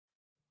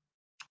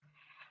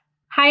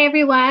Hi,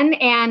 everyone,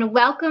 and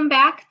welcome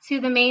back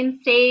to the main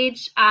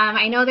stage.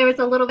 I know there was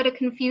a little bit of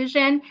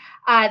confusion.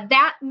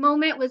 That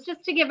moment was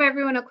just to give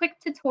everyone a quick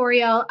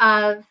tutorial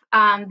of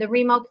the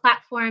remote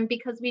platform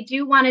because we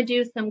do want to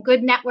do some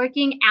good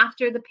networking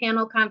after the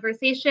panel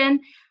conversation.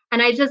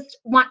 And I just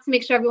want to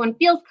make sure everyone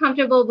feels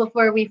comfortable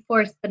before we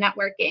force the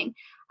networking.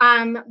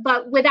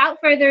 But without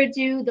further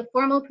ado, the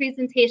formal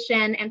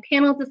presentation and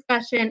panel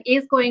discussion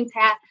is going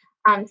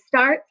to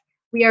start.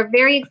 We are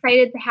very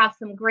excited to have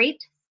some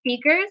great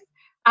speakers.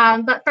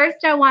 But first,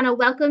 I want to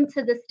welcome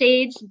to the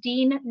stage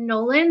Dean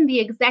Nolan, the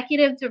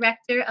Executive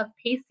Director of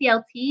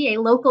payCLT, a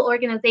local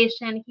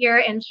organization here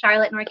in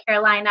Charlotte, North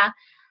Carolina.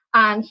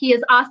 He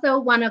is also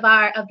one of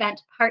our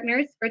event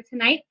partners for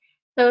tonight.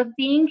 So if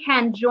Dean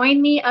can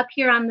join me up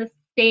here on the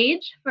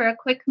stage for a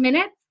quick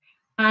minute,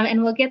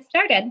 and we'll get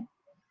started.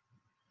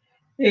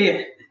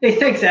 Hey,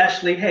 thanks,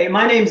 Ashley. Hey,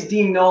 my name's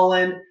Dean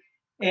Nolan,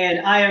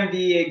 and I am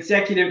the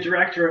Executive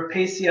Director of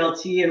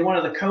payCLT and one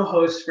of the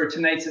co-hosts for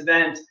tonight's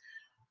event.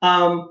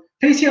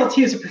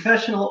 payCLT is a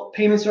professional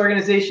payments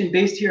organization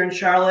based here in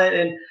Charlotte,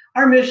 and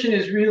our mission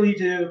is really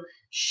to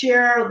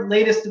share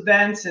latest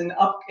events and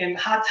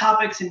hot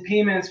topics in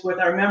payments with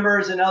our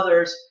members and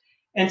others.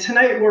 And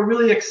tonight we're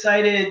really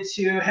excited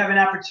to have an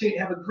opportunity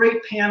to have a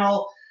great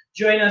panel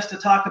join us to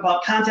talk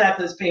about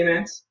contactless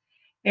payments.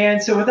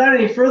 And so without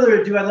any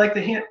further ado, I'd like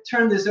to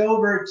turn this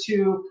over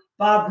to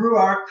Bob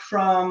Ruark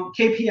from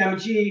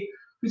KPMG,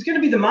 who's going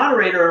to be the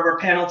moderator of our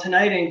panel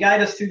tonight and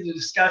guide us through the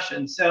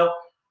discussion. So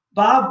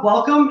Bob,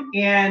 welcome.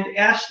 And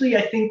Ashley,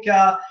 I think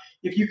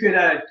if you could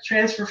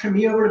transfer from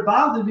me over to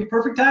Bob, that'd be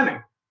perfect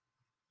timing.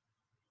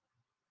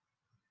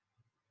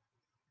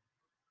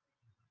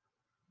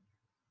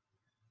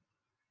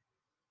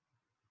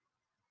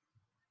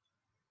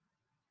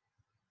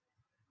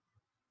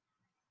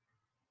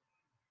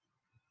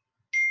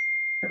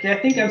 Okay, I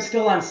think I'm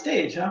still on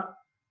stage, huh?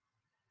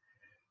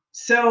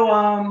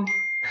 So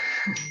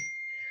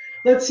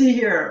let's see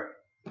here.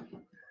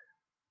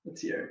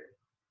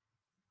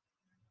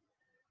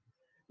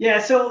 Yeah,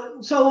 so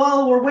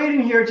while we're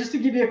waiting here, just to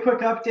give you a quick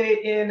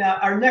update,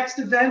 our next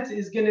event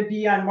is going to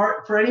be on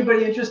March. For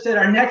anybody interested,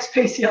 our next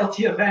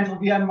payCLT event will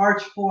be on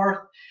March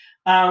 4th.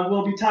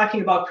 We'll be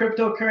talking about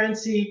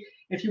cryptocurrency.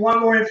 If you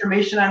want more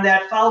information on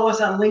that, follow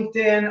us on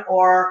LinkedIn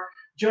or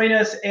join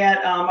us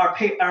at our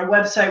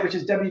website, which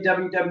is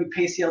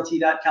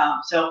www.payclt.com.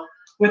 So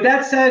with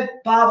that said,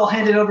 Bob, I'll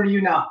hand it over to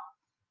you now.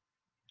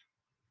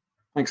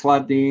 Thanks a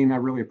lot, Dean. I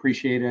really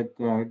appreciate it.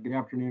 Good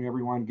afternoon,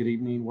 everyone. Good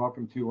evening.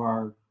 Welcome to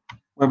our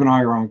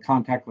webinar on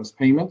contactless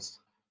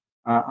payments.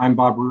 I'm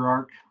Bob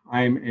Ruark.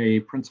 I'm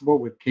a principal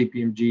with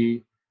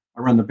KPMG.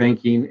 I run the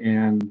banking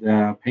and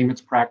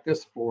payments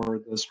practice for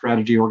the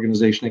strategy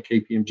organization at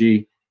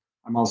KPMG.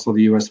 I'm also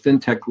the U.S.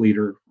 FinTech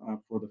leader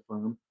for the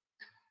firm.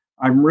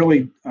 I'm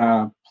really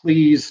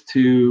pleased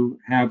to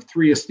have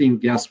three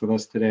esteemed guests with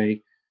us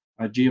today.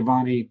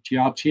 Giovani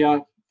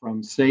Chiachi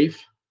from Saffe,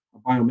 a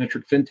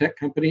biometric FinTech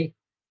company.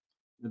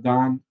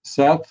 Nandan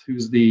Sheth,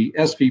 who's the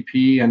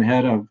SVP and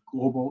Head of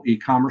Global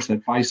eCommerce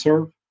at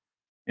Fiserv,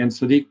 and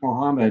Sadiq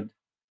Mohammed,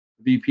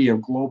 VP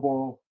of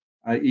Global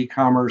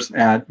eCommerce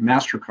at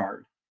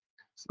Mastercard.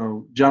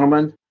 So,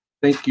 gentlemen,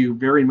 thank you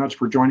very much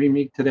for joining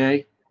me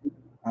today.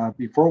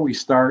 Before we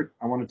start,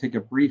 I want to take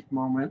a brief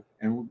moment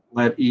and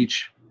let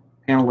each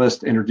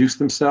panelist introduce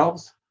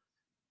themselves,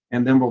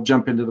 and then we'll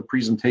jump into the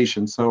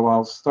presentation. So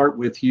I'll start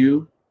with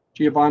you,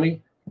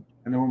 Giovani,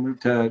 and then we'll move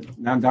to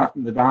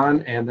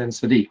Nandan and then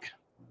Sadiq.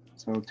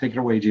 So take it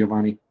away,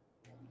 Giovani.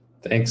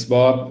 Thanks,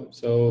 Bob.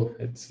 So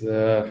it's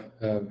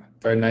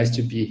very nice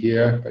to be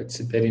here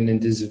participating in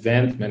this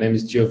event. My name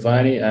is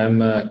Giovani.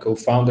 I'm a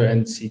co-founder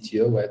and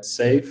CTO at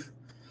Saffe.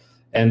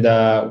 And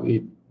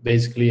we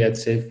basically at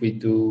Saffe, we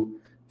do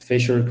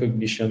facial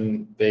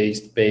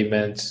recognition-based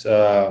payments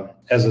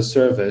as a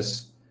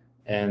service.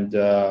 And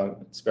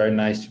it's very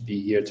nice to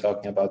be here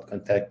talking about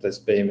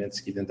contactless payments,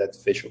 given that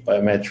facial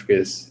biometric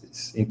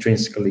is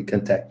intrinsically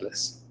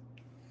contactless.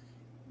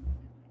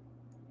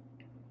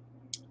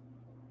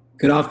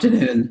 Good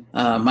afternoon.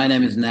 My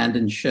name is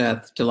Nandan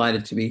Sheth.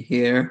 Delighted to be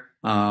here.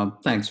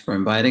 Thanks for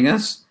inviting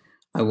us.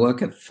 I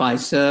work at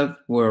Fiserv.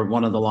 We're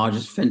one of the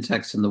largest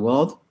fintechs in the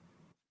world.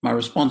 My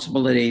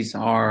responsibilities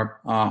are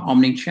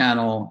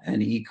omni-channel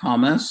and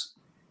e-commerce,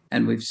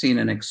 and we've seen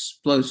an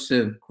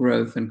explosive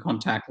growth in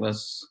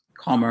contactless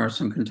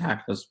commerce and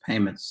contactless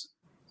payments.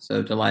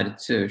 So delighted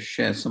to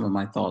share some of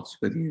my thoughts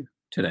with you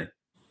today.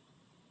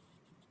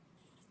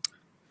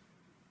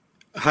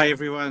 Hi,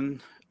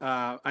 everyone.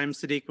 I'm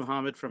Sadiq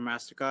Mohammed from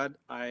Mastercard.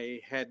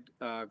 I head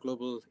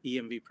global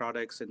EMV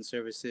products and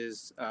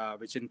services,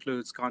 which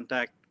includes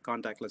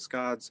contactless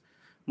cards,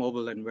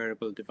 mobile and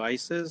wearable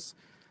devices.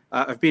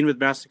 I've been with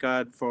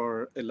Mastercard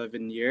for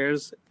 11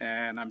 years,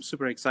 and I'm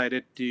super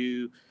excited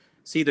to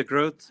see the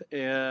growth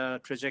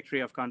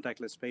trajectory of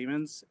contactless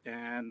payments.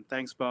 And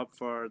thanks, Bob,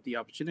 for the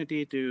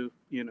opportunity to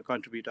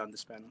contribute on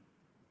this panel.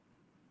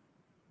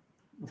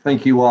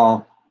 Thank you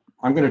all.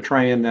 I'm going to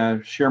try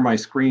and share my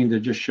screen to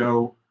just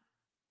show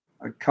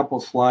a couple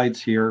slides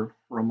here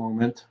for a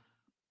moment.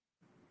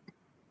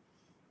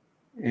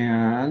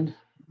 And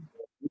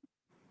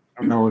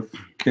I don't know if,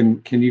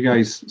 can you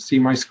guys see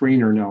my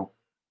screen or no?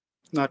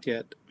 Not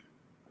yet.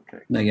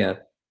 Okay. Not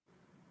yet.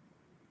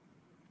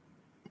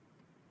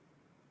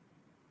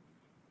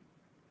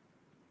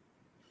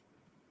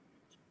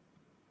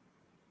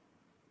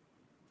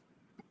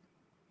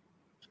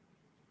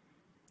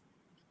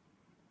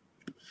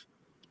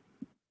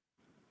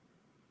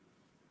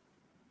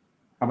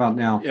 How about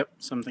now? Yep,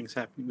 something's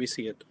happening. We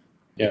see it.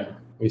 Yeah,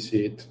 we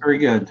see it. Very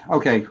good.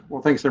 Okay.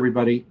 Well, thanks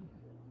everybody.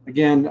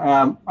 Again,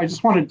 I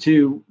just wanted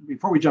to,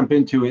 before we jump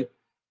into it,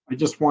 I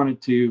just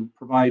wanted to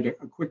provide a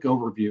quick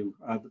overview.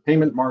 The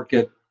payment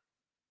market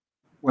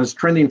was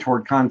trending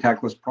toward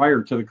contactless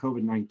prior to the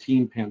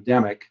COVID-19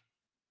 pandemic.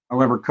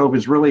 However,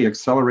 COVID's really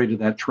accelerated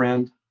that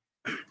trend.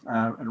 In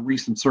a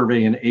recent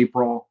survey in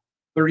April,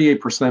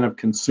 38% of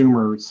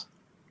consumers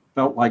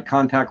felt like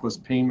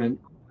contactless payment,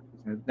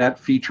 that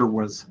feature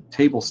was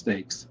table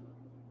stakes.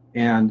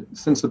 And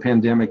since the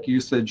pandemic,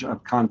 usage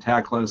of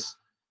contactless,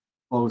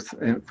 both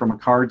from a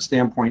card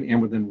standpoint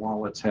and within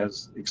wallets,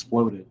 has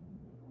exploded.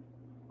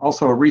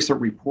 Also, a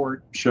recent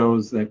report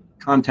shows that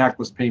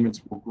contactless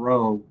payments will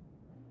grow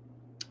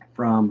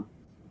from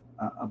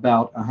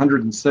about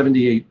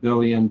 $178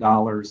 billion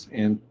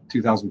in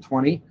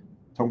 2020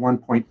 to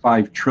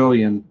 $1.5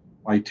 trillion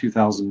by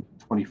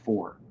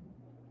 2024.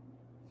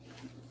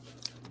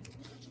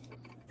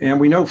 And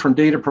we know from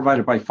data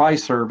provided by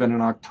Fiserv in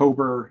an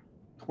October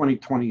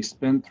 2020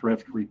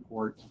 Spendthrift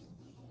report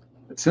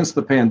that since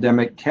the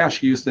pandemic,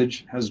 cash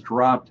usage has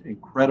dropped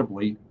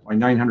incredibly by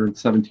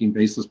 917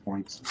 basis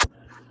points,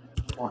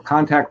 while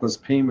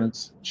contactless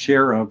payments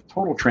share of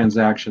total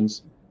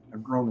transactions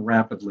have grown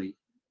rapidly.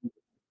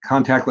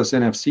 Contactless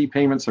NFC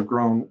payments have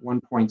grown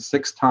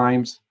 1.6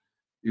 times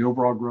the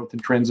overall growth in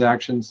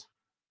transactions,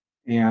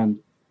 and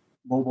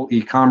mobile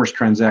e-commerce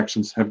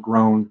transactions have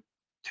grown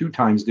 2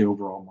 times the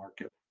overall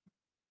market.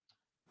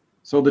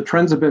 So the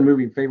trends have been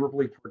moving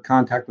favorably for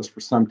contactless for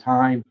some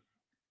time,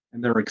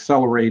 and they're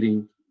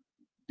accelerating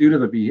due to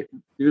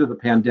the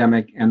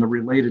pandemic and the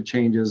related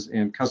changes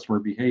in customer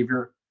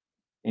behavior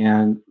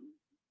and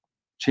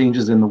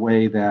changes in the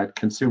way that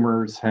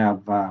consumers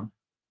have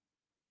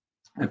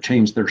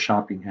changed their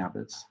shopping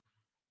habits.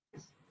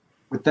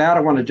 With that,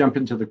 I want to jump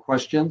into the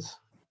questions,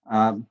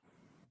 and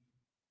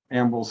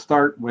we'll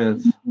start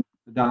with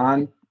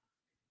Don.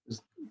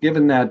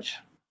 Given that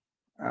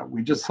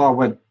we just saw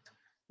what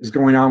is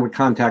going on with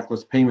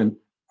contactless payment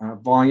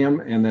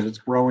volume and that it's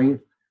growing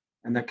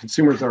and that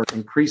consumers are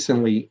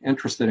increasingly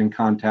interested in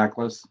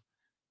contactless,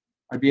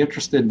 I'd be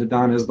interested,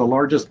 Nandan, as the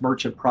largest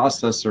merchant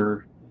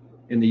processor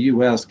in the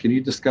US, can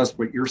you discuss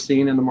what you're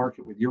seeing in the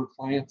market with your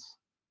clients?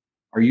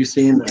 Are you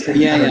seeing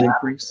the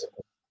increase?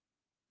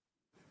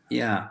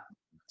 Yeah.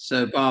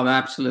 So Bob,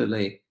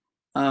 absolutely.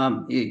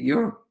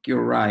 You're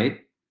right.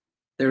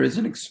 There is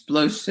an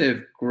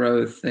explosive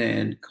growth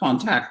in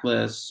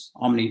contactless,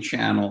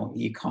 omni-channel,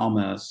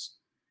 e-commerce,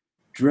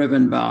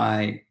 driven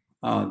by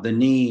the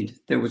need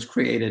that was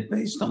created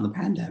based on the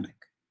pandemic.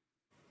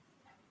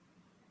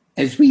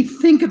 As we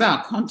think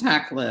about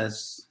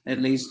contactless, at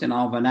least in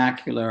our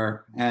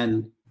vernacular,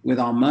 and with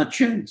our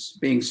merchants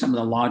being some of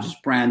the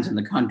largest brands in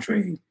the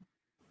country,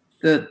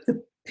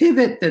 the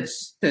pivot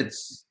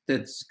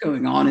that's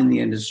going on in the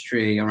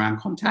industry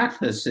around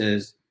contactless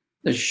is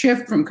the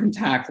shift from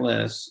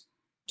contactless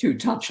to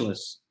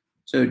touchless.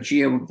 So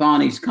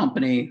Giovani's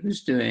company,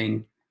 who's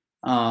doing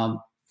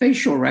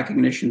facial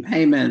recognition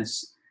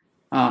payments,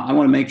 I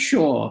want to make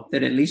sure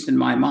that, at least in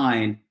my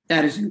mind,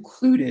 that is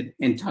included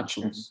in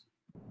touchless.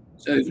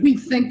 So if we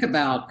think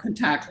about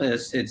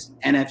contactless, it's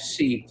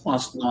NFC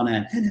plus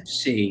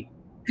non-NFC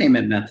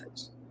payment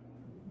methods.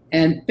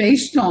 And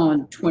based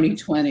on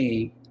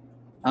 2020,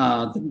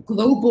 the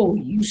global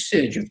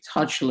usage of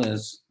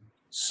touchless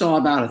saw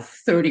about a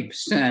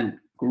 30%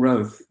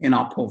 growth in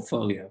our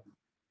portfolio,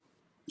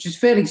 which is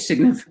fairly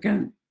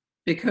significant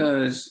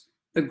because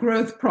the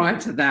growth prior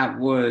to that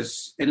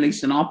was, at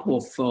least in our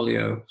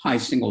portfolio, high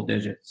single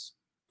digits.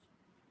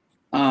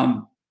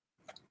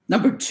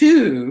 Number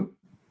two,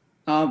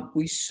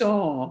 we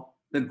saw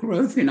the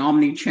growth in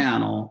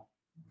omni-channel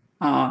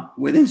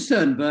within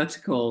certain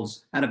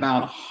verticals at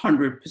about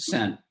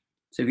 100%.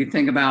 So if you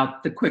think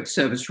about the quick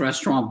service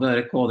restaurant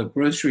vertical, the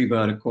grocery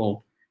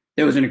vertical,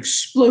 there was an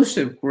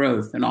explosive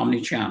growth in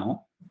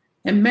omni-channel.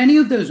 And many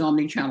of those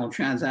omni-channel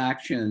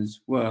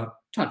transactions were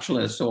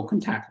touchless or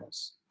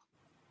contactless.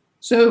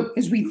 So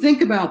as we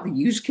think about the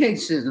use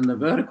cases and the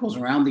verticals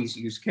around these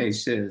use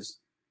cases,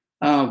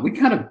 we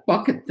kind of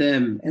bucket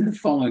them in the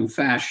following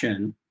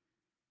fashion.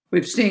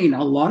 We've seen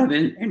a lot of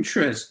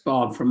interest,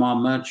 Bob, from our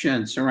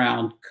merchants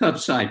around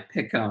curbside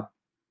pickup.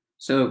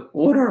 So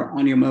order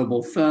on your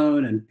mobile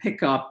phone and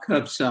pick up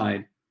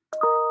curbside.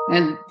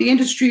 And the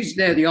industries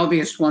there, the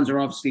obvious ones are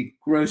obviously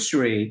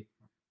grocery,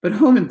 but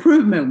home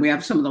improvement, we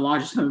have some of the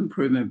largest home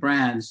improvement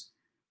brands.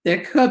 Their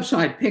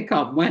curbside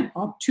pickup went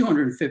up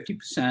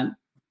 250%.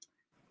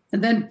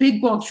 And then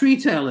big box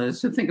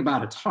retailers, so think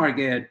about a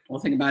Target or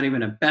think about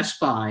even a Best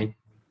Buy.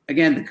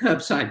 Again, the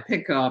curbside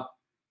pickup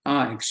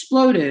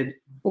exploded.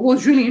 But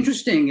what's really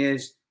interesting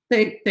is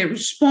they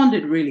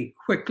responded really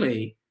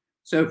quickly.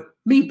 So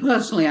me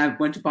personally, I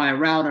went to buy a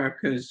router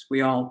because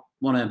we all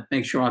want to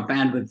make sure our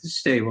bandwidth is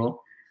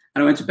stable.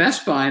 And I went to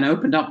Best Buy and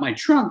opened up my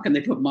trunk, and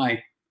they put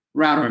my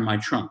router in my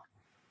trunk.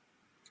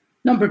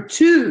 Number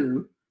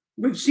two,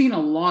 we've seen a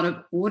lot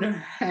of order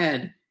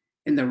ahead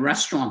in the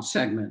restaurant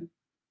segment.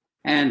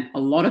 And a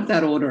lot of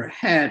that order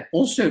ahead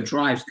also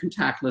drives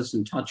contactless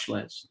and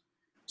touchless.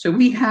 So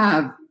we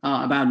have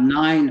about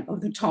 9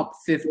 of the top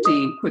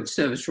 15 quick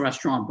service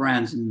restaurant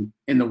brands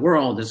in the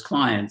world as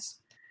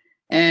clients.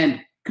 And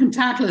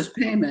contactless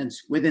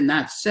payments within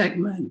that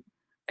segment,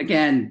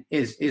 again,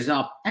 is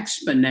up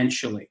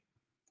exponentially.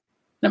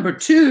 Number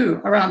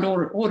two, around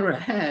order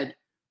ahead,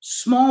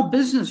 small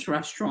business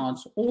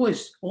restaurants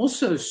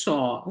also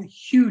saw a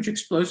huge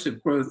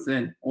explosive growth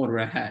in order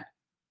ahead.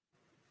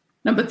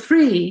 Number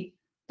three,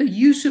 the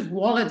use of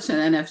wallets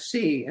and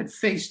NFC at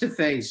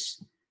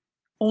face-to-face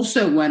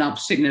also went up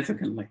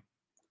significantly.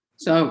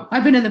 So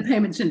I've been in the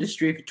payments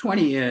industry for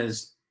 20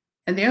 years,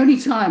 and the only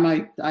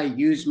time I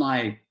use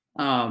my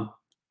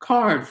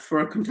card for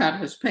a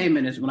contactless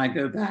payment is when I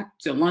go back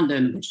to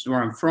London, which is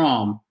where I'm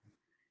from.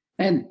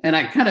 And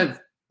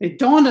it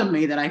dawned on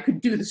me that I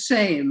could do the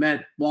same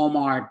at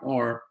Walmart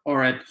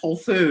or at Whole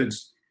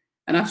Foods.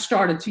 And I've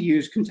started to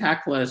use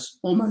contactless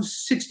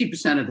almost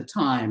 60% of the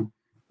time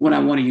when I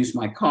want to use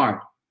my card.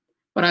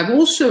 But I've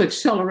also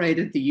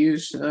accelerated the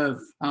use of,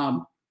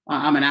 I'm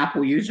an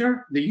Apple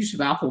user, the use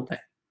of Apple Pay.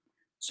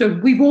 So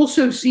we've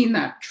also seen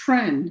that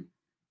trend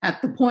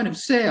at the point of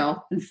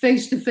sale, and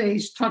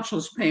face-to-face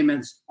touchless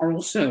payments are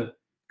also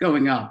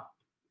going up.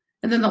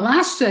 And then the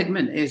last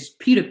segment is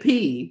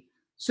P2P.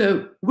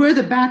 So we're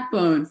the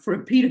backbone for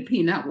a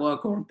P2P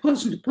network or a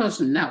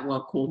person-to-person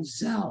network called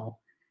Zelle.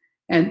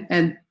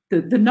 And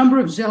the number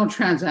of Zelle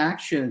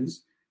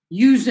transactions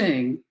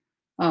using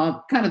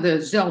kind of the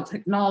Zelle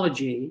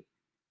technology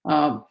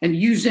and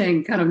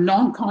using kind of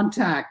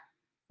non-contact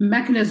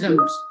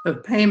mechanisms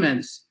of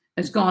payments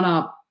has gone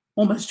up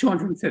almost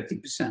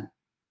 250%.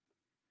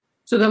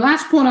 So the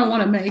last point I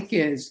want to make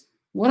is,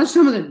 what are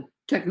some of the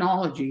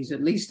technologies,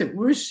 at least that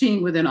we're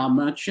seeing within our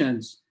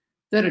merchants,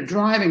 that are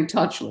driving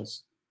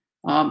touchless?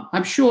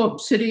 I'm sure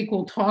Sadiq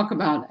will talk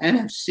about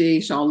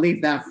NFC, so I'll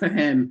leave that for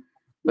him.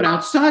 But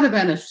outside of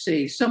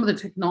NFC, some of the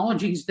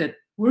technologies that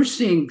we're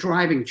seeing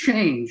driving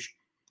change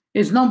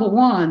is, number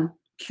one,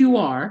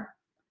 QR.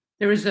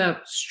 There is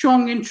a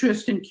strong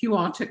interest in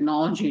QR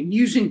technology and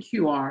using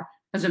QR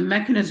as a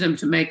mechanism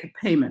to make a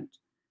payment.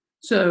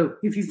 So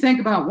if you think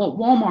about what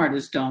Walmart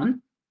has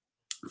done,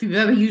 if you've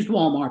ever used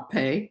Walmart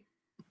Pay,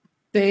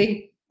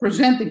 they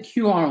present the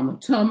QR on the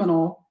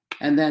terminal,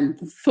 and then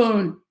the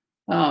phone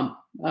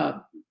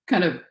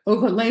kind of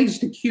overlays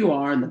the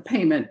QR, and the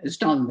payment is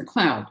done in the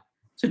cloud.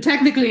 So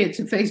technically it's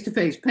a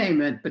face-to-face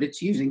payment, but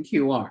it's using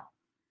QR.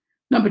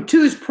 Number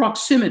two is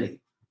proximity.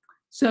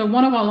 So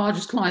one of our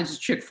largest clients is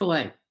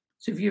Chick-fil-A.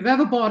 So if you've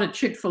ever bought a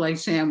Chick-fil-A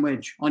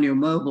sandwich on your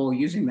mobile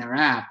using their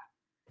app,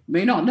 you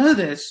may not know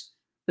this,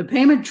 the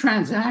payment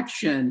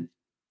transaction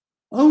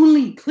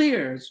only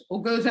clears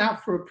or goes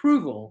out for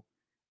approval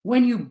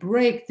when you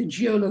break the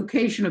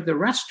geolocation of the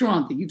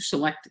restaurant that you've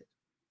selected.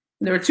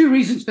 And there are two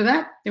reasons for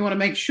that. They want to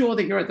make sure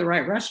that you're at the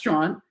right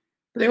restaurant,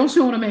 but they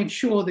also want to make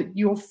sure that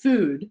your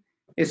food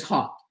is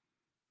hot.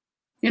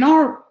 In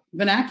our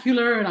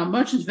vernacular, in our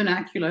merchants'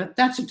 vernacular,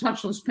 that's a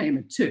touchless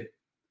payment too.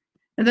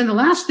 And then the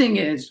last thing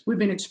is, we've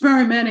been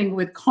experimenting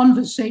with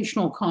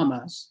conversational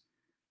commerce.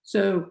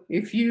 So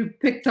if you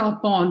picked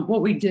up on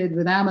what we did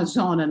with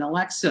Amazon and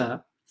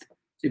Alexa,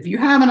 if you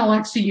have an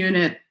Alexa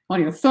unit on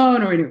your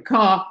phone or in your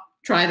car,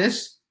 try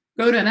this.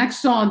 Go to an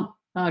Exxon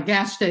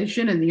gas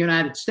station in the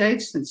United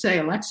States and say,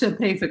 Alexa,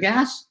 pay for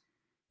gas.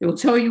 It will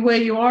tell you where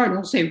you are, and it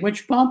will say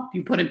which pump.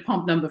 You put in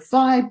pump number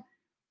 5.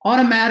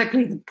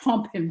 Automatically, the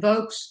pump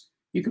invokes.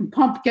 You can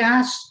pump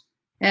gas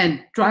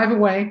and drive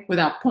away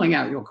without pulling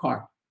out your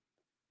card.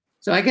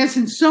 So I guess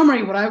in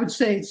summary, what I would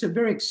say, it's a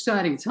very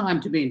exciting time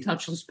to be in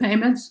touchless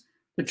payments.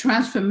 The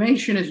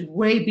transformation is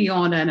way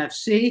beyond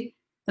NFC,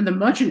 and the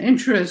merchant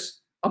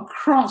interest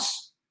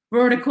across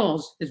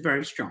verticals is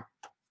very strong.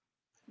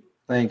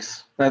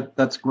 Thanks.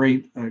 That's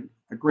great.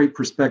 A great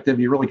perspective.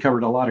 You really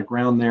covered a lot of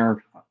ground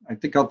there. I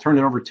think I'll turn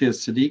it over to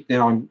Sadiq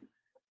now. And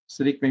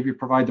Sadiq, maybe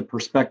provide the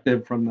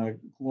perspective from the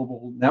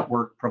global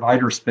network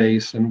provider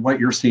space and what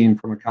you're seeing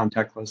from a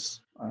contactless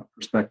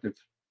perspective.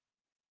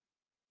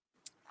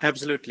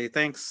 Absolutely.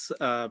 Thanks,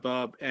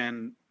 Bob.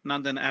 And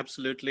Nandan,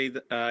 absolutely.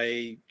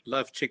 I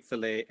love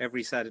Chick-fil-A.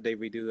 Every Saturday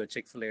we do a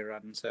Chick-fil-A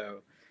run.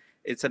 So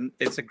it's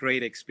a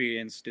great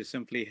experience to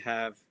simply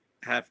have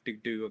to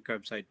do a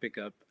curbside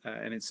pickup,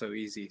 and it's so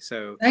easy.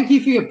 So thank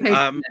you for your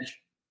patronage.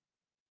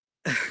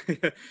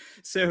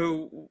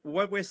 So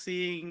what we're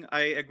seeing,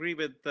 I agree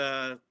with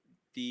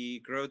the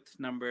growth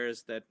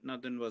numbers that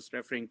Nandan was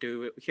referring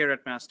to. Here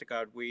at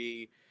Mastercard,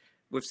 we've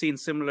seen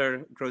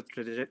similar growth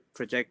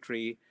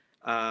trajectory.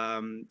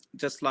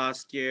 Just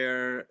last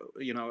year,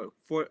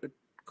 for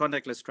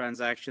contactless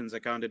transactions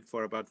accounted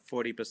for about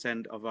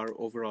 40% of our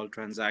overall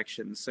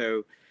transactions.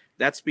 So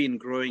that's been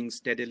growing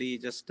steadily.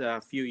 Just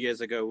a few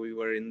years ago, we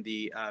were in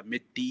the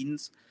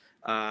mid-teens,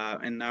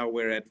 and now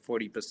we're at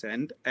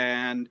 40%.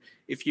 And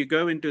if you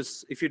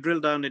drill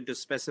down into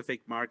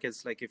specific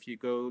markets, like if you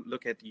go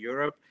look at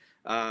Europe,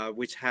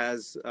 which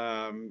has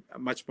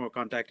much more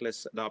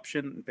contactless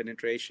adoption and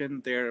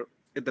penetration,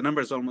 the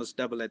number is almost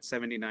double at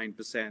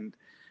 79%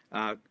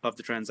 of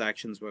the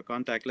transactions were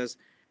contactless.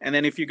 And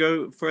then if you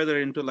go further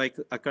into like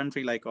a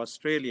country like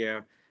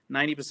Australia,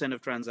 90%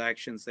 of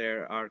transactions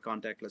there are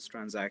contactless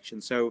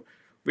transactions. So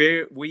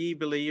we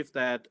believe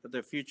that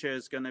the future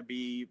is going to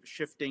be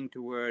shifting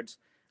towards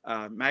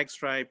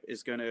magstripe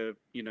is going to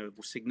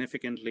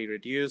significantly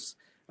reduce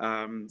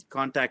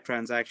contact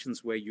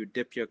transactions where you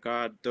dip your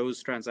card.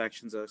 Those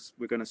transactions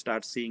we're going to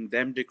start seeing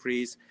them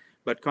decrease,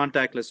 but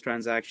contactless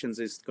transactions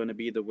is going to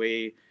be the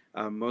way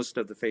most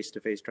of the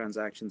face-to-face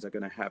transactions are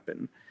going to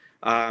happen.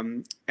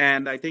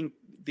 And I think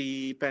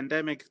the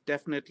pandemic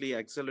definitely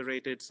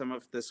accelerated some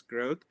of this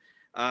growth.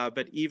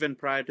 But even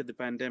prior to the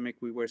pandemic,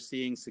 we were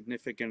seeing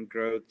significant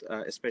growth,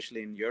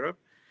 especially in Europe.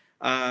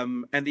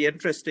 And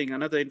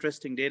another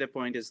interesting data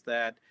point is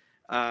that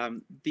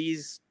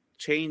these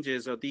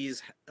changes or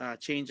these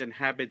change in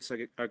habits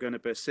are going to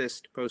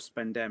persist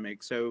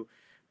post-pandemic. So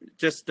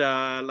just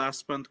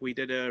last month, we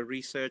did a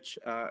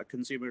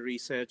consumer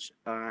research,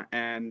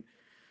 and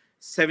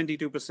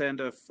 72%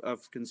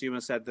 of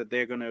consumers said that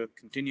they're going to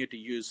continue to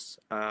use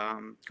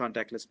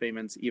contactless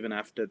payments even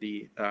after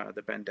the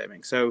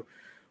pandemic. So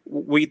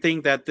we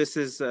think that this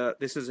is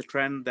a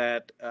trend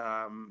that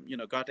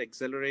got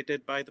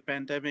accelerated by the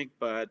pandemic,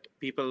 but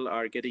people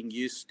are getting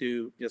used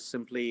to just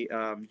simply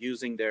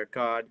using their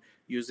card,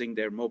 using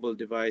their mobile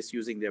device,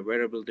 using their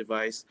wearable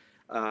device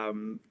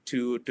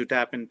to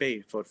tap and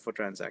pay for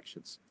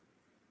transactions.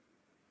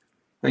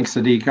 Thanks,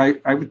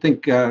 Sadiq. I would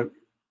think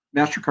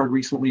Mastercard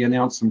recently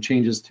announced some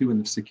changes too in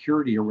the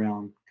security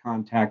around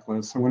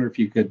contactless. I wonder if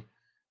you could,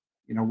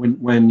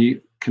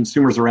 when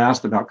consumers are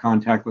asked about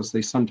contactless,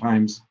 they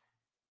sometimes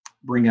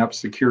bring up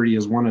security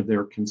as one of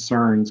their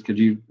concerns. Could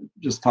you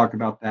just talk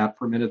about that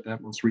for a minute,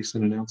 that most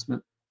recent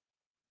announcement?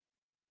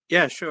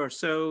 Yeah, sure.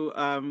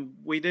 So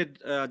we did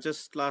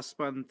just last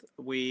month,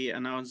 we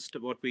announced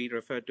what we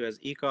refer to as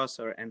ECOS,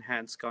 or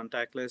Enhanced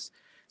Contactless.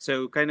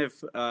 So kind of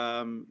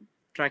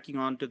tracking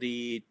on to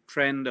the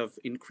trend of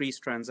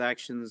increased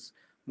transactions,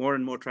 more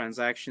and more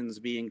transactions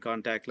being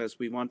contactless,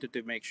 we wanted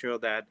to make sure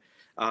that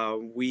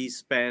we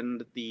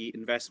spend the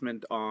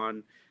investment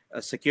on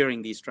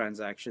securing these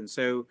transactions.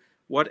 So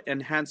what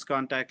Enhanced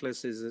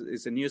Contactless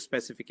is a new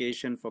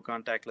specification for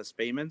contactless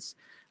payments.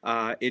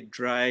 It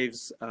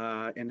drives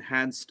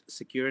enhanced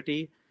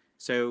security.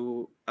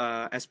 So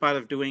as part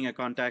of doing a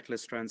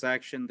contactless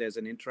transaction, there's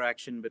an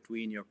interaction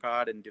between your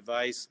card and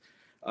device,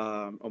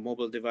 or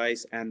mobile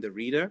device, and the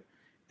reader.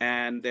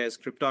 And there's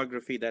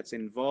cryptography that's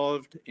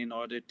involved in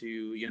order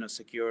to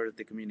secure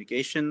the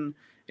communication,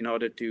 in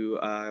order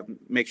to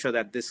make sure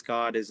that this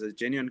card is a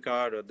genuine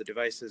card, or the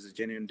device is a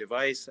genuine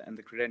device, and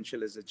the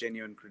credential is a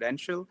genuine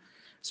credential.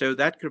 So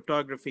that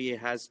cryptography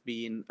has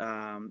been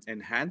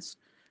enhanced.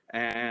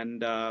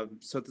 And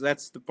so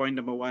that's the point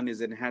number one,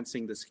 is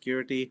enhancing the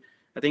security.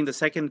 I think the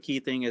second key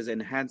thing is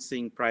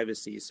enhancing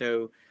privacy.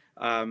 So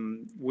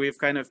we've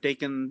kind of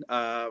taken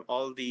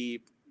all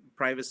the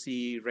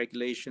privacy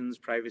regulations,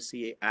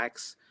 privacy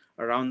acts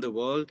around the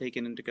world,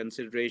 taken into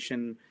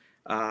consideration,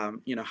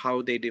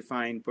 how they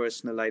define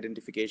personal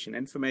identification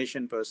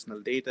information,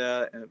 personal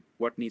data,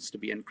 what needs to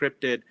be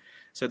encrypted.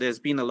 So there's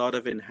been a lot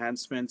of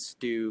enhancements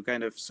to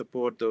kind of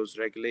support those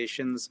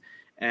regulations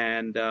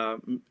and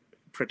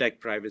protect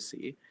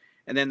privacy.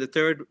 And then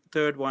the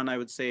third one I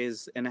would say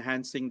is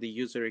enhancing the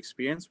user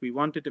experience. We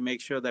wanted to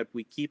make sure that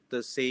we keep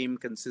the same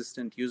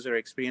consistent user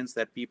experience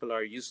that people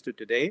are used to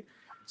today.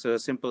 So a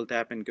simple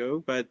tap and go,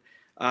 but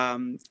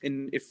and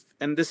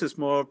this is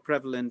more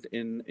prevalent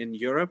in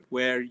Europe,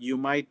 where you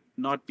might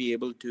not be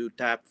able to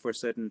tap for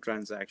certain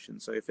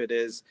transactions. So if it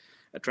is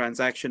a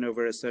transaction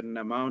over a certain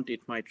amount,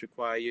 it might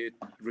require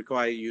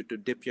you to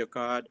dip your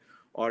card,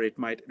 or it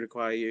might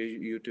require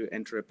you to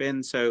enter a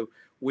PIN. So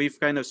we've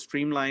kind of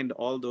streamlined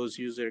all those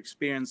user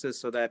experiences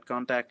so that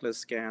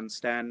contactless can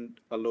stand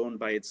alone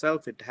by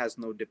itself. It has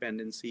no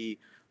dependency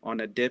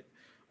on a dip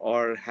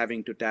or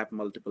having to tap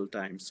multiple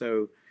times.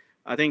 So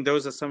I think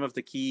those are some of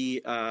the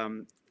key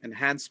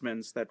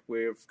enhancements that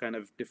we've kind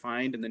of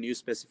defined in the new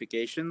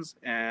specifications,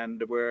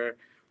 and we're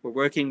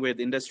working with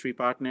industry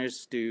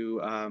partners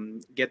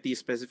to get these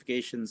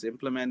specifications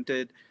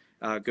implemented,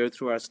 go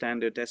through our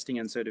standard testing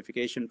and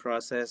certification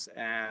process,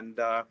 and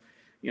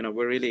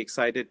we're really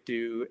excited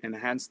to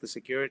enhance the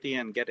security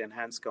and get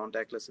enhanced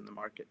contactless in the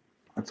market.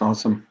 That's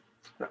awesome.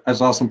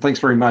 That's awesome. Thanks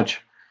very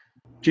much.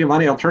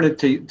 Giovani, I'll turn it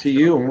to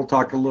you, and we'll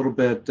talk a little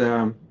bit.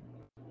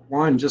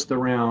 One, just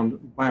around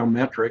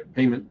biometric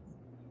payment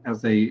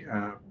as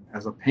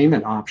a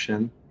payment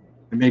option,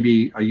 and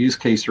maybe a use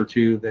case or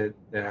two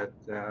that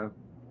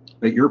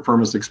your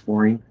firm is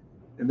exploring,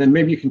 and then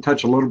maybe you can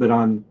touch a little bit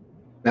on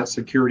that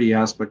security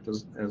aspect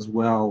as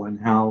well, and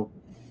how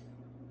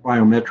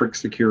biometric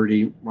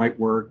security might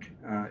work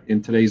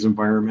in today's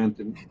environment,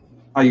 and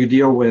how you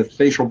deal with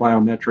facial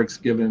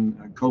biometrics given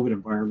a COVID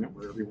environment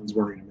where everyone's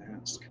wearing a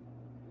mask.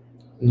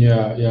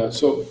 Yeah.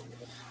 So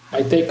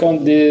my take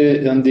on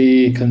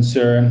the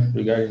concern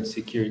regarding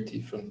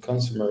security from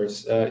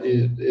consumers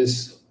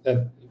is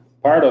that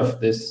part of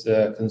this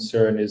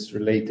concern is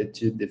related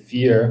to the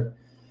fear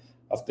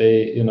of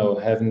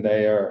having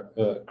their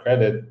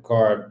credit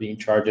card being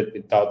charged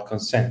without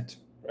consent,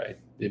 right?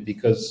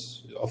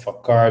 Because of a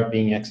card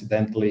being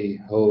accidentally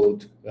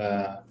held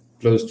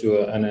close to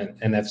an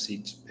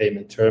NFC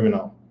payment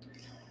terminal.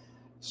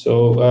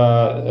 So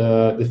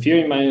the fear,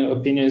 in my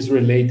opinion, is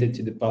related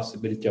to the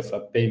possibility of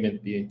a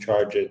payment being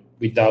charged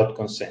without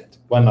consent.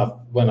 One of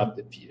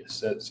the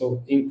fears.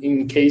 So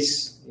in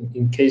case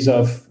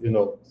of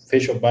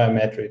facial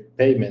biometric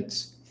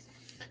payments,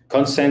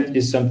 consent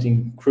is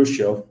something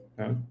crucial.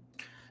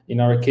 In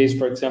our case,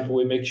 for example,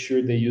 we make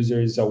sure the user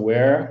is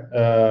aware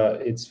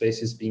its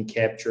face is being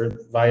captured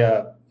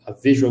via a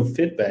visual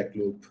feedback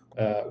loop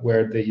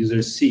where the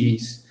user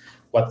sees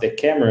what the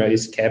camera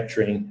is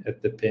capturing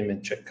at the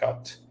payment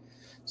checkout.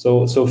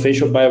 So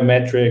facial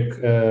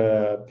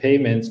biometric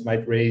payments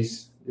might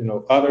raise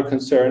other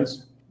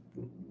concerns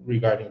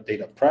regarding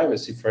data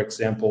privacy, for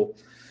example,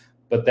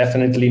 but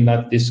definitely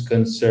not this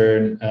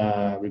concern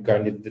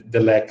regarding the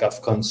lack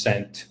of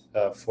consent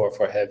for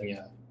having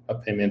a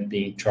payment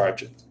being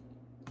charged.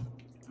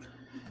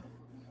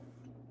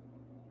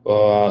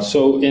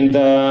 So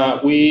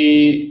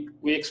we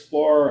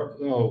explore,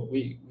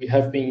 we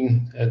have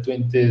been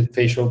doing the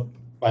facial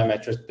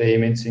biometric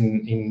payments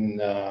in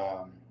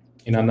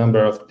a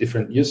number of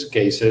different use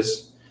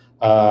cases.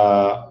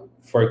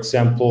 For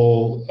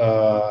example,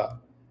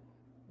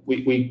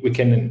 we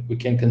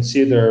can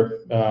consider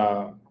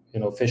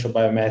facial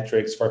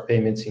biometrics for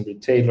payments in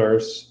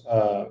retailers,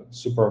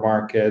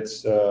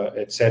 supermarkets,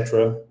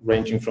 etc.,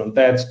 ranging from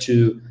that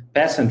to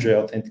passenger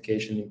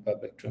authentication in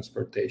public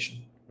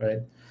transportation, right?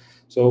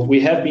 So we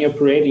have been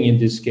operating in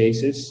these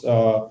cases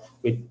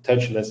with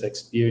touchless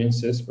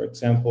experiences, for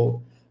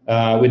example,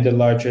 with the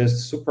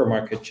largest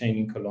supermarket chain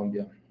in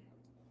Colombia.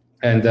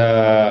 And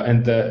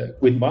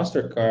with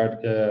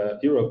Mastercard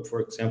Europe, for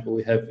example,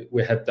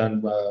 we have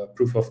done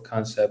proof of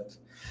concept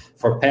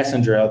for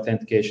passenger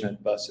authentication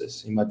at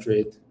buses in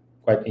Madrid.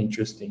 Quite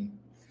interesting.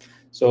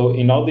 So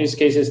in all these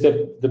cases,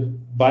 the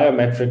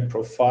biometric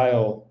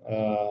profile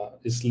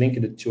is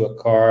linked to a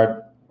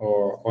card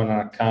or on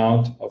an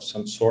account of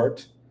some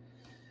sort.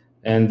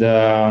 And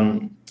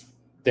the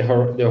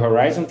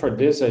horizon for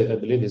this, I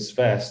believe, is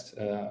vast.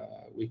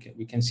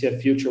 We can see a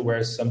future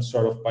where some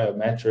sort of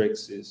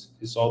biometrics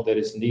is all that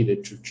is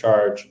needed to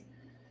charge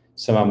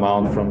some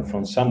amount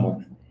from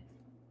someone.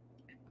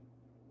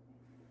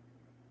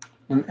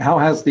 And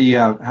how's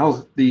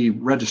the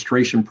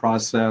registration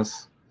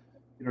process?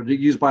 To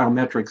use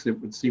biometrics, it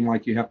would seem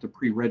like you have to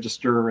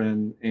pre-register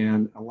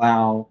and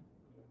allow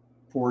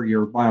for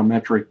your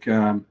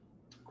biometric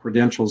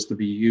credentials to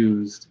be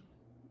used.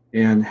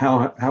 And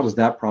how does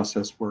that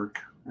process work?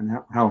 And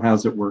how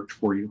has it worked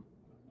for you?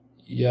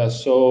 Yeah,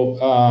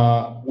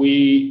 so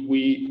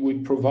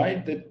we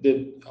provide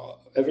the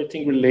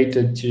everything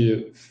related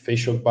to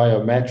facial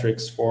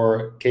biometrics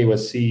for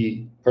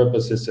KYC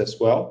purposes as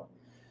well.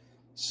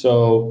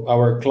 So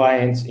our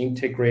clients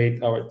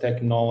integrate our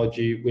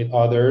technology with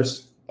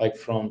others, like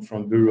from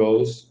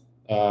bureaus.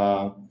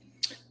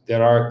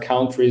 There are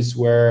countries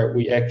where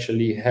we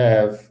actually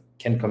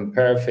can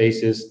compare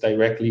faces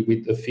directly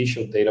with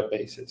official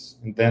databases,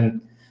 and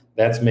then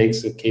that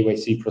makes the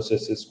KYC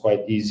processes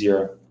quite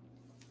easier.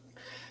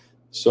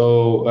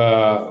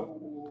 So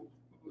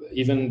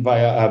even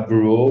via a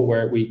bureau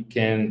where we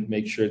can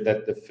make sure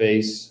that the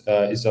face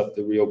is of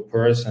the real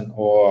person,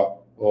 or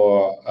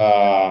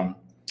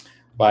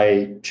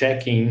by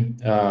checking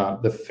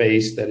the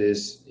face that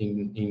is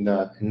in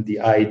the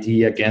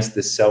ID against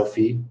the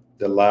selfie,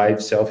 the live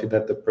selfie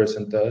that the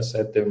person does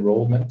at the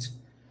enrollment,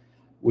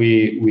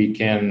 we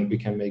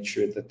can make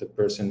sure that the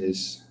person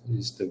is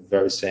the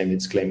very same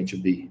it's claiming to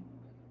be.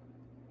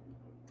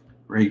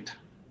 Great.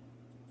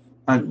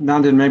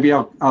 Nandan, maybe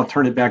I'll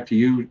turn it back to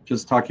you,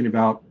 just talking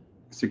about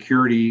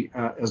security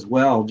as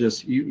well.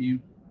 Just you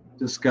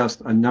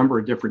discussed a number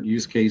of different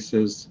use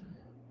cases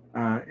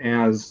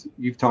as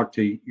you've talked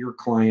to your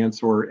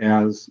clients, or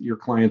as your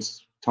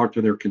clients talk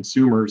to their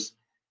consumers.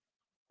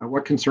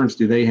 What concerns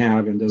do they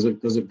have, and does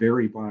it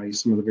vary by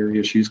some of the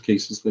various use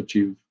cases that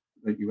you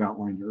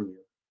outlined earlier?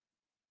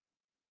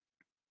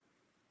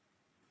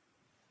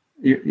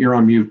 You're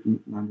on mute,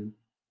 Nandan.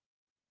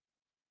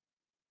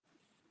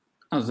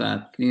 How's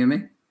that? Can you hear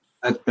me?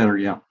 That's better,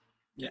 yeah.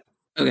 Yeah.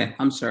 Okay,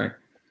 I'm sorry.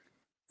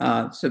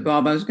 So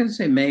Bob, I was going to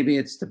say maybe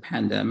it's the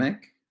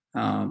pandemic,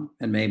 and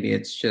maybe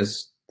it's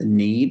just the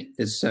need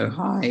is so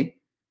high.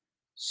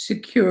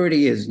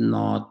 Security has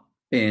not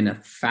been a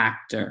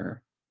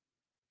factor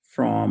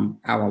from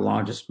our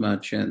largest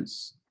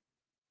merchants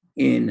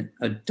in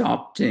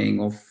adopting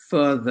or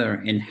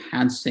further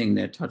enhancing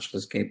their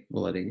touchless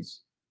capabilities.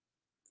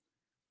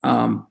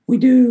 We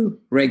do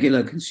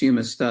regular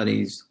consumer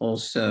studies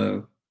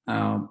also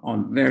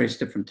on various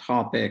different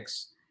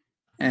topics,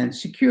 And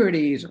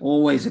security is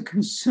always a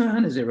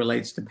concern as it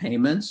relates to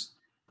payments,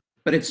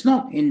 but it's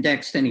not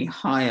indexed any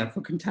higher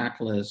for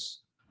contactless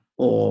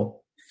or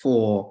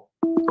for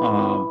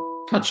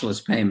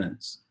touchless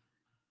payments.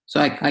 So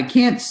I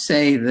can't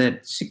say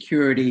that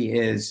security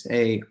is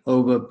a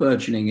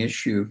over-burgeoning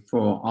issue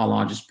for our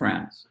largest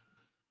brands.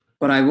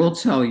 But I will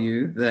tell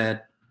you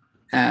that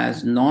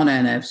as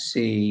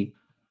non-NFC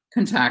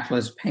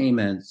contactless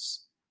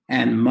payments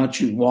and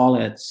merchant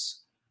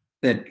wallets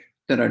that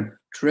are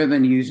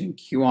driven using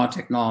QR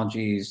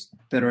technologies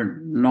that are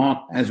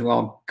not as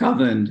well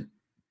governed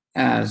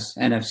as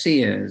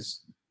NFC is,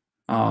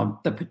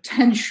 the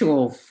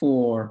potential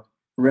for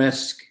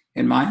risk,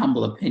 in my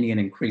humble opinion,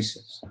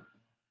 increases.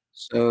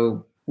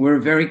 So we're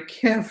very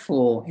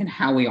careful in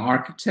how we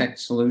architect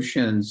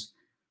solutions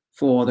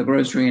for the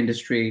grocery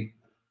industry,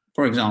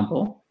 for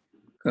example,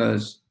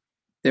 because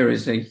there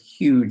is a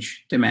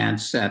huge demand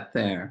set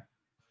there.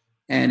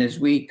 And as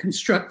we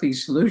construct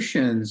these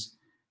solutions,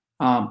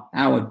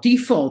 our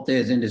default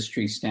is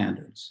industry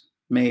standards,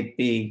 may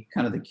be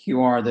kind of the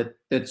QR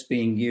that's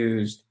being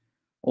used,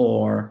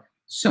 or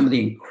some of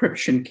the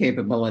encryption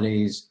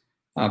capabilities,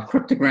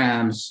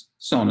 cryptograms,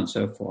 so on and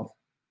so forth.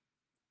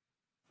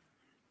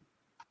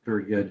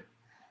 Very good.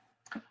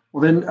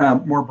 Well,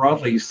 then more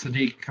broadly,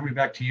 Sadiq, coming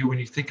back to you, when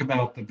you think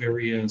about the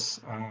various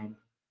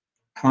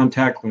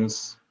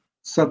contactless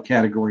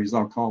subcategories,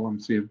 I'll call them,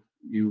 so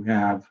you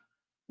have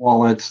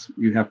wallets,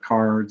 you have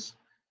cards,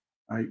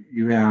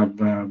 you have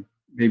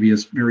maybe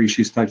various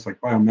use types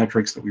like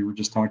biometrics that we were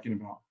just talking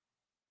about.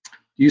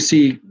 Do you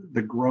see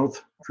the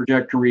growth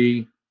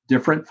trajectory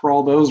different for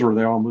all those, or are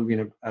they all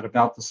moving at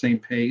about the same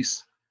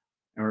pace?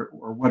 Or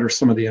what are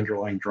some of the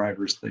underlying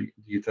drivers do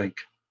you think?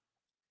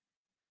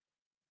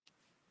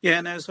 Yeah,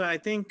 no, so I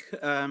think,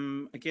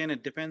 again,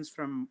 it depends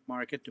from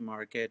market to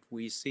market.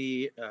 We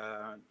see,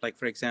 like,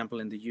 for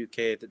example, in the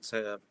UK,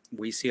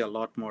 we see a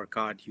lot more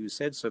card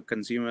usage. So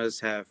consumers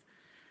have,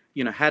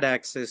 had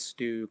access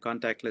to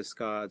contactless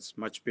cards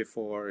much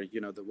before,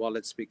 the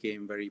wallets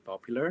became very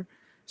popular.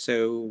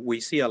 So we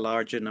see a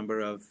larger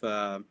number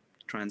of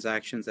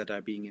transactions that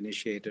are being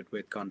initiated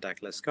with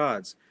contactless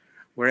cards.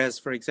 Whereas,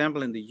 for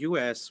example, in the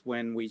US,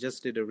 when we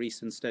just did a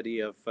recent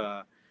study of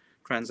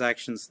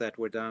transactions that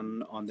were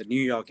done on the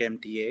New York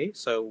MTA.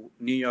 So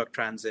New York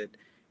Transit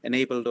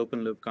enabled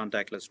open loop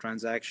contactless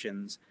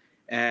transactions.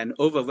 And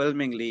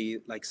overwhelmingly,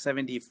 like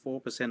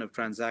 74% of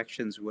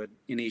transactions were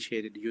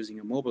initiated using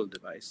a mobile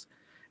device.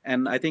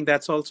 And I think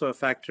that's also a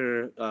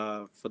factor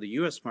for the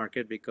US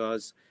market,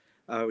 because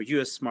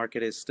US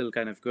market is still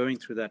kind of going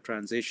through that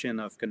transition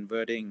of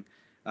converting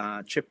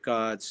chip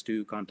cards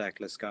to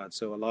contactless cards.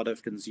 So a lot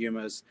of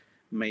consumers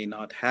may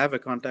not have a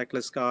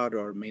contactless card,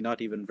 or may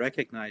not even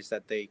recognize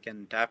that they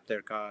can tap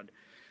their card.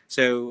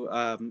 So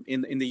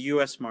in the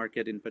US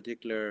market in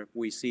particular,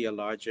 we see a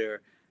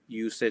larger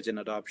usage and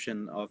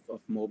adoption of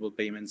mobile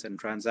payments, and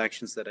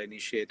transactions that are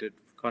initiated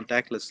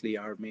contactlessly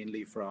are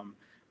mainly from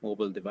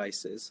mobile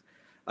devices.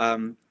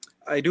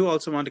 I do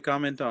also want to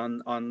comment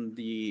on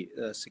the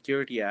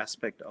security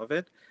aspect of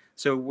it.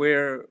 So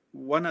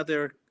one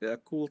other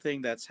cool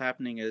thing that's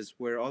happening is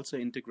we're also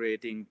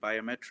integrating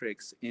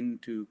biometrics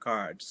into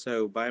cards.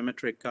 So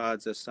biometric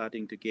cards are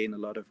starting to gain a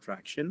lot of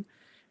traction.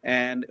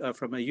 And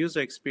from a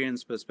user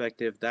experience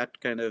perspective, that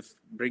kind of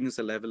brings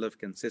a level of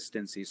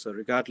consistency. So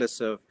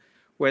regardless of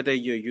whether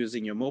you're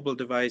using your mobile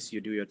device, you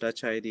do your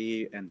Touch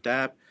ID and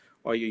tap,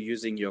 or you're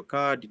using your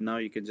card, now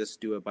you can just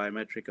do a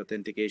biometric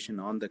authentication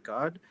on the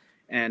card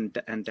and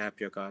tap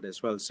your card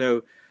as well.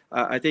 So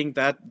I think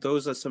that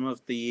those are some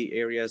of the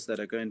areas that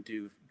are going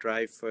to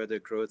drive further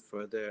growth,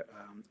 further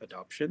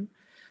adoption.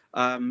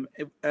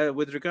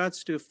 With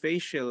regards to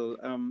facial,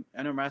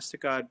 I know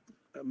Mastercard,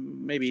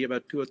 maybe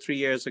about 2 or 3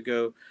 years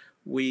ago,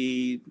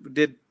 we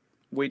did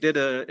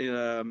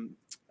a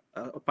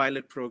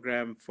pilot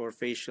program for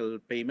facial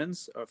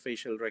payments, or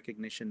facial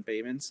recognition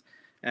payments,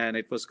 and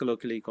it was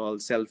colloquially called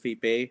Selfie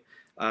Pay.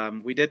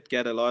 We did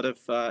get a lot of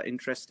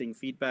interesting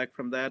feedback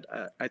from that.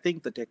 I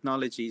think the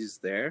technology is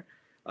there.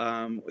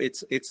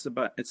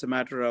 It's a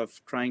matter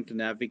of trying to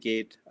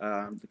navigate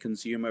the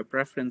consumer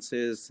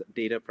preferences,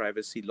 data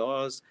privacy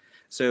laws.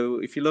 So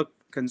if you look,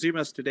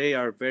 consumers today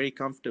are very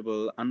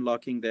comfortable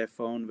unlocking their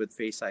phone with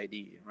Face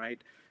ID,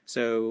 right?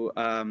 So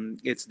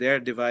it's their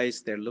device,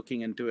 they're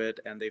looking into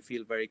it, and they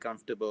feel very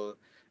comfortable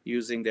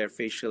using their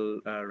facial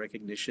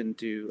recognition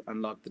to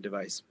unlock the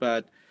device.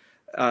 But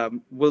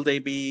will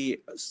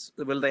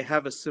they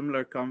have a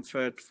similar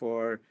comfort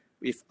for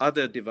if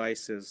other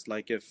devices,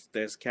 like if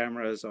there's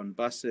cameras on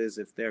buses,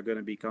 if they're going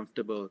to be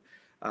comfortable,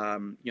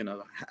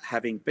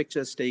 having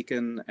pictures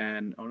taken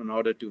and in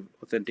order to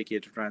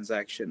authenticate a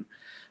transaction?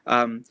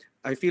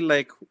 I feel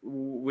like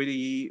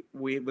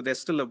there's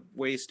still a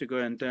ways to go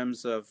in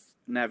terms of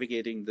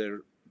navigating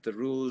the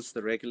rules,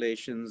 the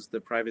regulations, the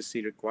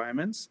privacy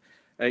requirements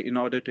in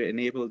order to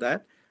enable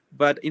that.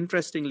 But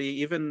interestingly,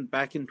 even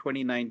back in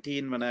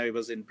 2019, when I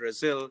was in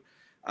Brazil,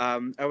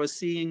 I was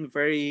seeing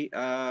very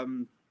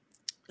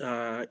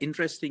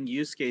interesting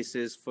use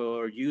cases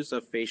for use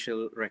of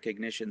facial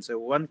recognition. So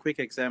one quick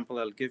example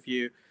I'll give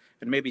you.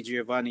 and maybe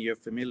Giovani, you're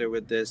familiar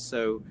with this.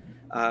 So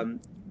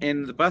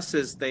in the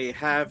buses, they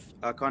have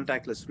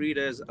contactless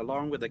readers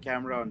along with a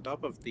camera on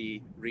top of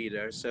the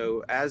reader.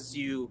 So as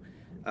you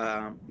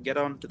get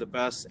onto the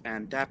bus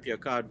and tap your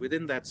card,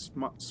 within that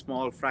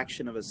small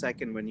fraction of a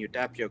second when you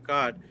tap your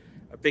card,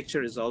 a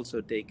picture is also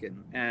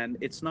taken. And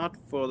it's not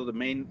for the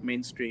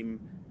mainstream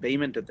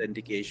payment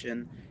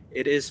authentication.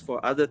 It is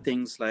for other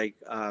things like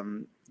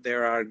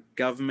there are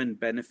government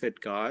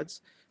benefit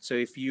cards. So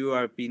if you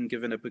are being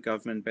given a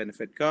government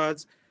benefit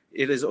cards,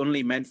 it is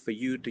only meant for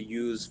you to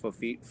use for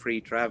free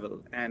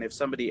travel. And if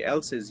somebody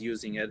else is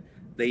using it,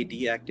 they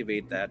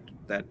deactivate that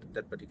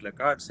particular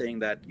card, saying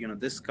that, you know,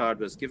 this card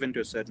was given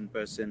to a certain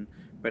person,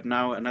 but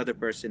now another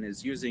person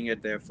is using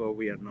it, therefore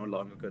we are no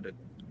longer going to,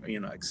 you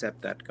know,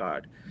 accept that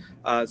card.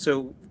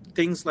 So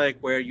things like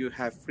where you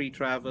have free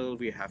travel,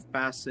 we have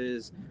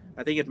passes,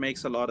 I think it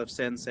makes a lot of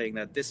sense saying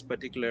that this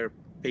particular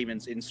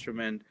payments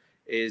instrument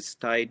is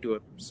tied to a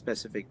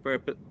specific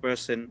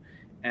person,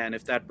 and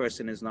if that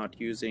person is not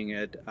using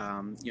it,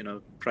 you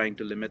know, trying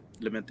to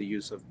limit the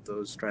use of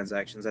those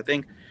transactions. I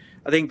think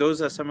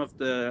those are some of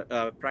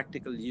the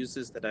practical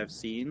uses that I've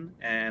seen,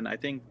 and I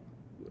think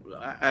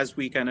as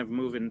we kind of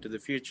move into the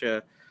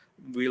future,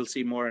 we'll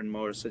see more and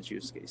more such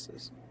use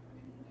cases.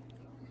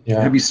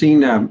 Yeah. Have you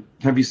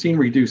seen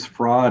reduced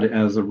fraud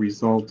as a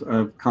result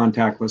of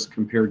contactless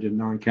compared to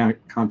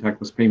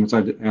non-contactless payments?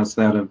 I'd ask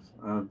that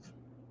of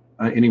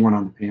anyone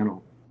on the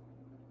panel.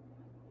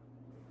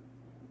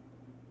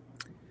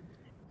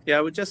 Yeah,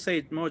 I would just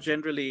say more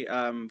generally,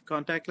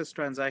 contactless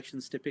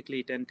transactions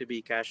typically tend to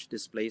be cash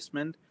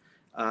displacement.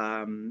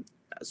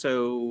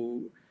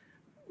 So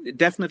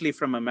definitely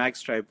from a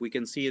magstripe, we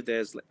can see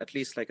there's at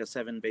least like a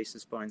 7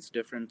 basis points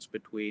difference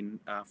between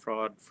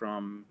fraud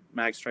from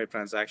magstripe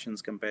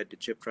transactions compared to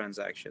chip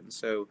transactions.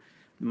 So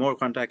the more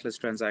contactless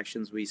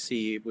transactions we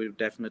see, we'll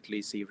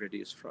definitely see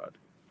reduced fraud.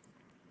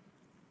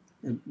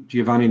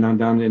 Giovani,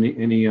 Nandan,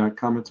 any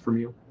comments from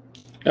you?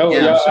 Oh,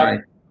 yeah, I'm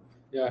sorry.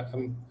 Yeah,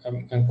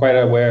 I'm quite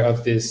aware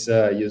of this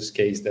use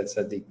case that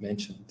Sadiq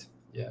mentioned.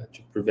 Yeah,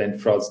 to prevent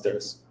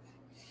fraudsters.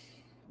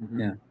 Mm-hmm.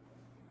 Yeah.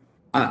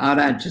 I'd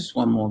add just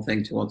one more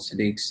thing to what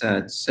Sadiq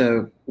said.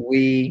 So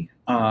we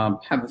have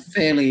a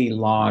fairly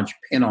large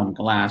pin on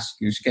glass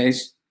use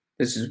case.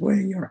 This is where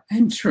you're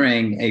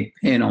entering a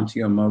pin onto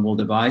your mobile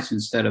device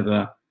instead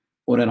of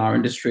what in our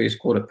industry is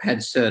called a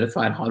PED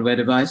certified hardware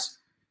device.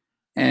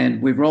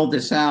 And we've rolled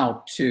this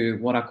out to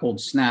what are called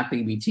SNAP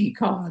EBT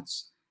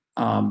cards.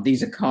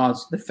 These are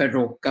cards the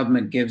federal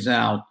government gives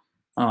out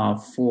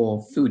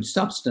for food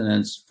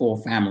subsistence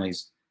for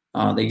families.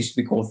 They used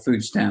to be called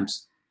food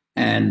stamps.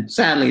 And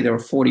sadly, there are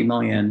 40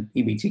 million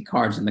EBT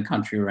cards in the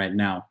country right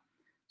now.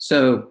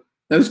 So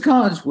those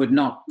cards could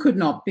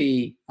not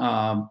be,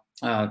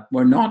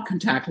 were not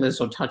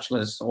contactless or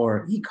touchless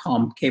or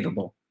e-com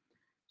capable.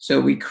 So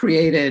we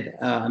created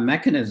a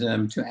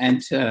mechanism to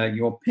enter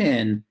your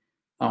PIN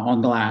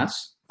on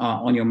glass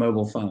on your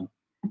mobile phone.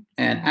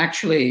 And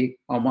actually,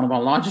 one of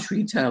our largest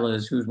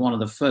retailers, who's one of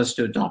the first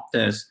to adopt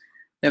this,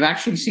 they've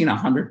actually seen a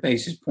 100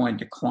 basis point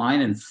decline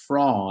in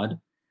fraud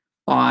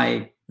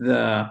by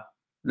the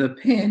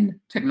PIN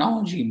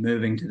technology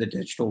moving to the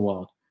digital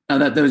world. Now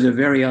that those are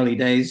very early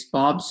days,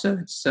 Bob, so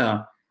it's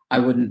I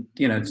wouldn't,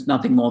 you know, it's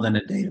nothing more than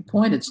a data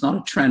point. It's not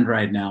a trend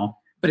right now,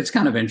 but it's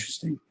kind of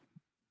interesting.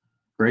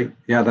 Great.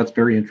 Yeah, that's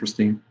very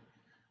interesting.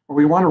 Well,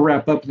 we want to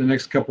wrap up in the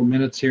next couple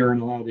minutes here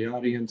and allow the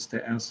audience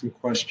to ask some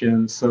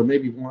questions. So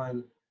maybe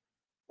one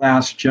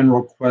last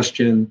general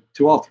question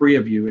to all three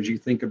of you as you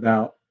think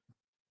about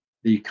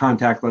the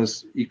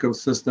contactless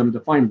ecosystem,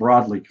 defined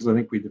broadly, because I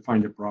think we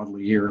defined it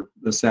broadly here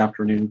this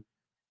afternoon.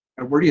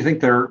 Where do you think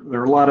there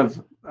are a lot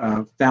of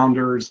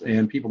founders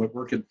and people that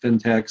work at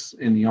fintechs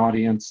in the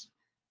audience?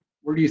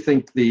 Where do you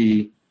think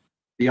the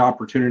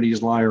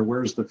opportunities lie, or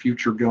where's the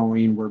future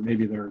going? Where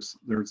maybe there's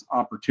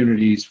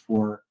opportunities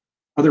for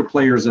other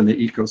players in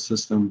the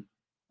ecosystem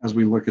as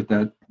we look at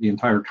the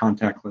entire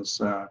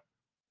contactless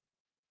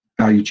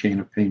value chain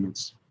of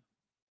payments?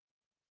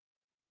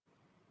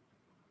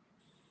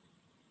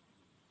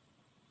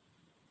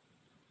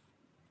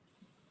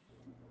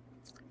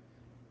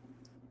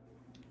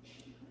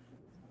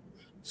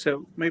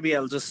 So maybe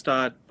I'll just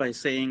start by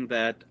saying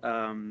that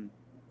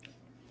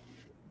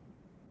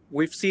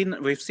we've seen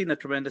a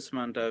tremendous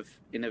amount of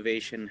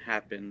innovation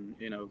happen.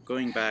 You know,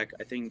 going back,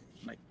 I think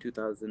like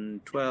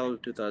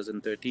 2012,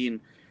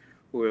 2013,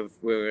 we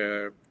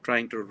were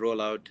trying to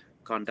roll out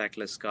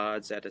contactless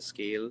cards at a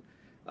scale,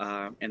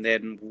 and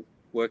then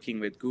working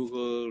with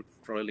Google,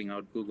 rolling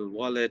out Google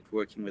Wallet,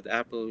 working with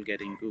Apple,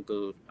 getting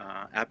Google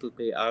Apple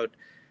Pay out,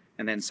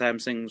 and then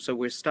Samsung. So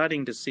we're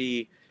starting to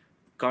see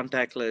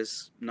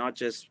contactless not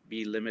just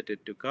be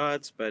limited to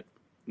cards, but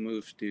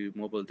move to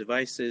mobile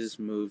devices,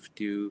 move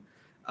to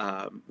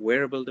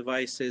wearable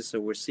devices.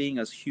 So we're seeing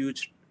a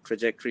huge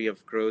trajectory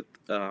of growth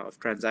of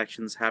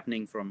transactions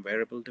happening from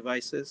wearable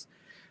devices.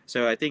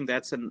 So I think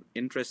that's an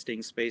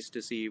interesting space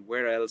to see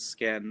where else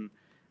can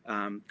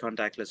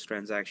contactless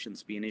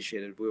transactions be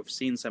initiated. We've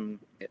seen some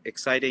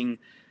exciting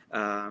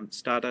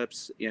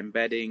startups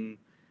embedding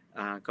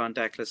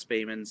contactless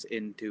payments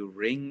into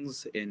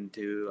rings,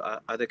 into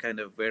other kind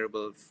of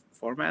wearable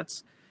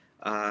formats.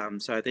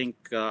 So I think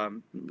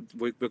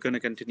we're going to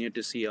continue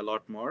to see a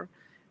lot more.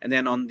 And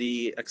then on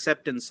the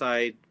acceptance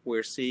side,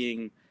 we're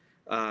seeing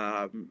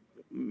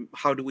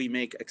how do we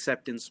make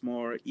acceptance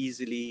more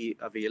easily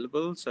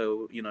available?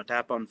 So,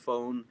 tap on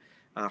phone,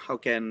 how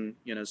can,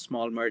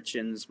 small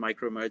merchants,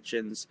 micro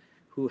merchants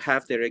who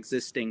have their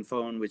existing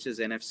phone, which is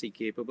NFC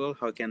capable,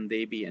 how can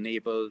they be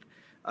enabled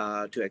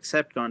to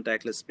accept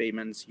contactless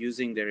payments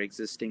using their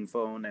existing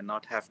phone and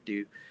not have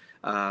to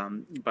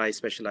buy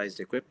specialized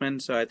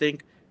equipment? So I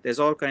think there's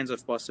all kinds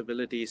of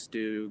possibilities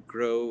to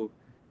grow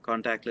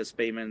contactless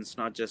payments,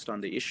 not just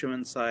on the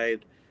issuance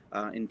side,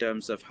 in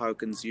terms of how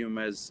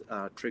consumers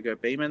trigger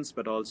payments,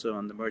 but also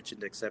on the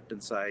merchant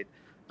acceptance side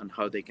on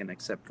how they can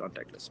accept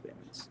contactless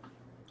payments.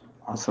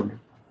 Awesome.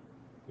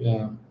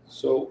 Yeah.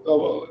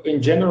 So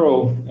in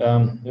general,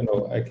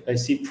 I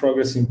see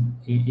progress in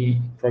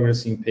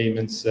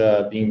payments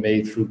being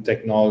made through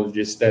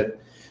technologies that,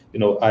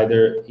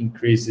 either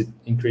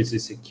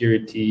increases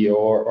security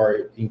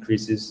or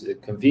increases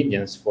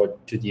convenience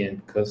to the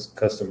end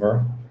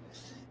customer.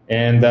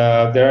 And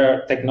there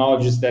are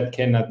technologies that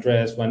can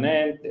address one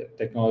end,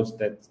 technologies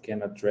that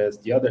can address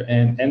the other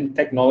end, and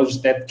technologies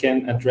that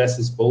can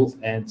address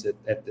both ends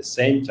at the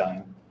same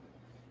time.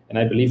 And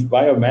I believe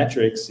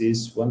biometrics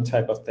is one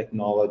type of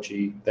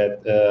technology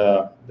that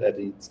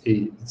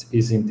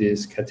is in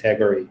this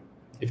category,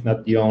 if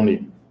not the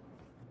only.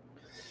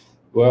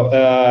 Well,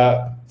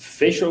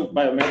 facial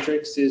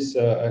biometrics is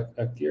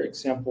a clear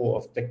example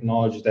of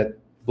technology that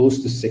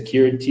boosts the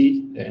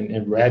security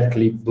and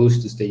radically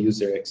boosts the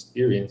user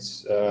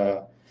experience.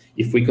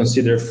 If we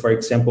consider, for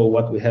example,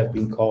 what we have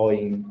been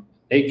calling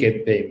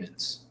naked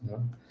payments,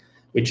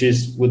 which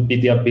would be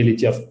the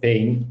ability of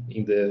paying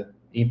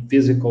in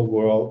physical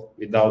world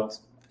without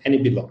any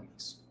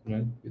belongings.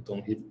 Right? You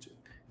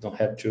don't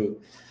have to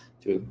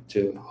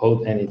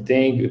hold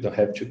anything. You don't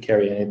have to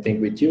carry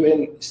anything with you,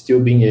 and still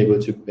being able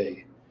to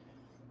pay.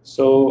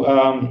 So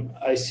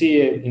I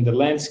see in the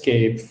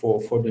landscape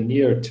for the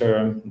near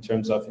term, in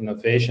terms of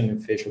innovation in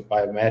facial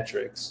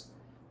biometrics,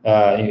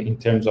 in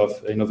terms of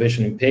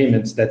innovation in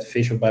payments, that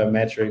facial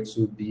biometrics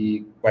would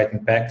be quite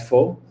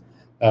impactful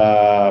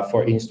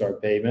for in-store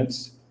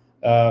payments.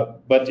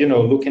 But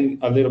looking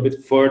a little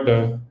bit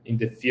further in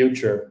the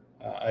future,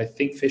 I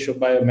think facial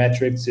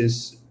biometrics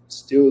is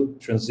still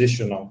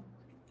transitional.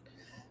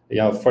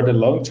 For the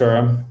long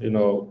term,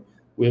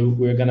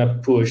 we're going to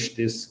push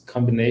this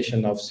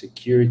combination of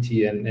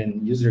security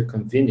and user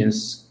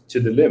convenience to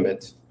the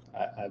limit,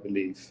 I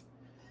believe.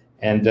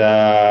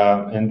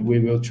 And we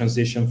will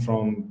transition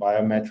from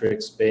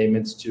biometrics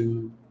payments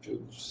to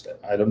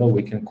I don't know,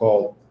 we can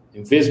call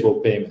invisible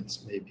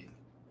payments maybe.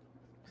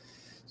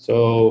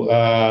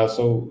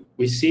 So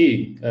we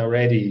see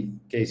already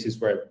cases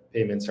where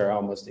payments are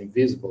almost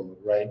invisible,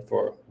 right?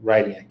 For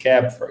riding a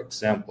cab, for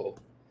example.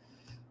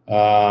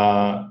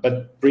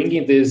 But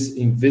bringing this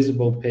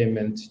invisible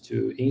payment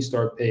to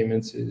in-store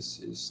payments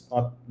is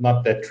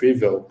not that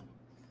trivial.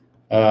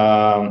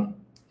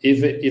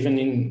 Even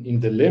in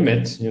the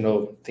limit,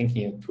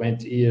 thinking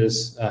 20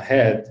 years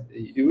ahead,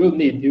 you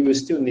will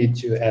still need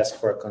to ask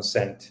for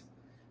consent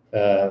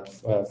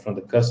from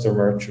the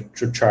customer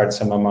to charge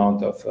some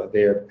amount of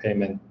their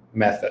payment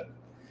method.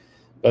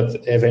 But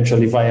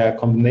eventually, via a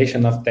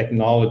combination of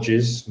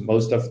technologies,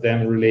 most of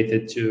them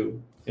related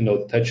to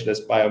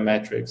touchless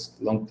biometrics,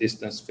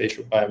 long-distance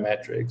facial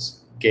biometrics,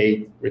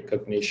 gait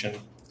recognition,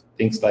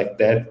 things like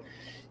that.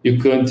 You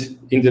could,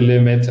 in the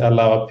limit,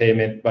 allow a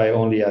payment by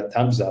only a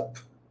thumbs up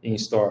in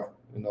store.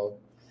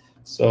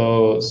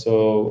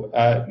 So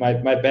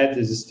my bet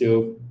is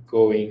still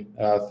going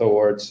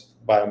towards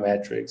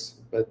biometrics,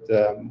 but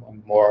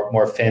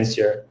more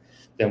fancier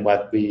than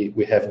what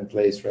we have in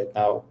place right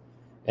now.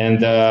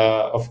 And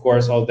of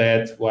course, all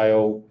that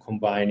while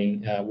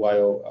combining,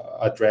 while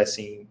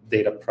addressing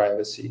data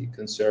privacy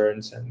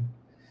concerns, and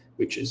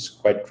which is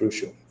quite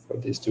crucial for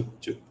this to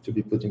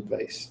be put in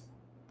place.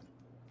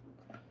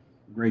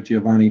 Great,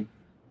 Giovani.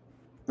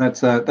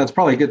 That's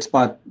probably a good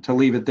spot to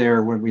leave it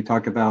there when we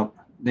talk about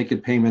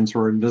naked payments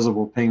or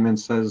invisible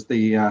payments as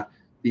the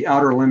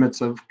outer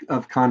limits of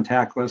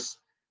contactless.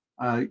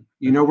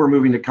 We're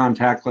moving to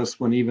contactless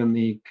when even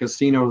the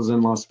casinos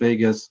in Las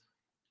Vegas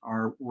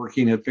are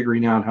working at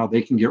figuring out how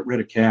they can get rid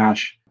of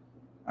cash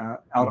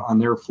out on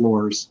their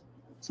floors.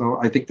 So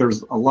I think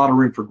there's a lot of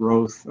room for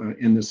growth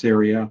in this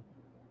area.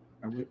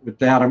 With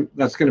that,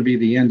 that's going to be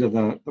the end of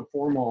the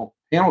formal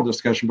panel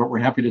discussion, but we're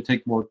happy to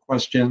take more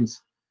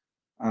questions.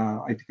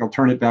 I think I'll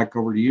turn it back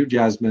over to you,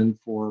 Jasmine,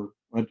 for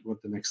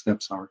what the next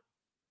steps are.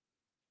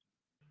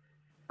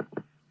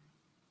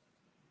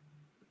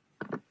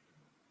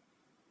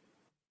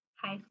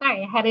 Hi,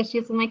 sorry, I had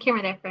issues with my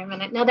camera there for a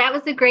minute. No, that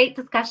was a great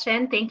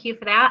discussion. Thank you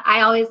for that.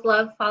 I always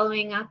love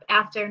following up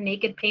after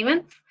naked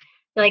payments.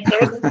 Like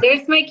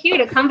there's my cue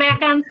to come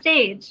back on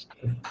stage.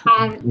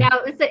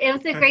 Now it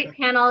was a great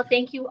panel.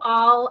 Thank you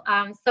all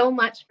so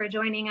much for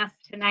joining us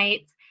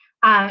tonight.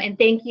 And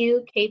thank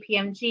you,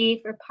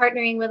 KPMG, for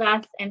partnering with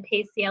us and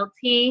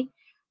payCLT.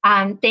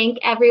 Thank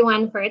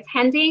everyone for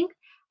attending.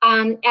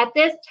 At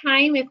this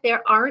time, if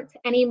there aren't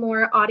any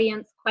more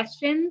audience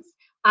questions,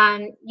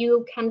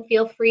 you can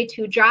feel free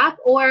to drop,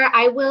 or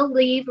I will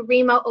leave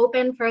Remo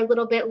open for a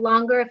little bit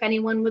longer if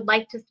anyone would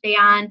like to stay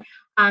on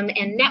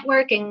and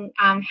network and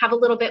have a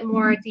little bit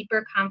more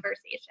deeper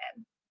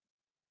conversation.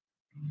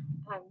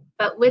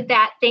 But with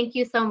that, thank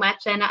you so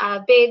much, and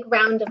a big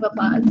round of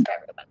applause for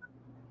everyone.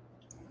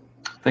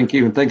 Thank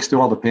you, and thanks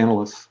to all the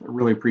panelists. I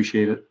really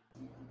appreciate it.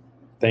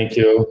 Thank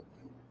you.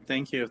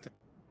 Thank you.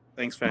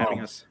 Thanks for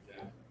having us.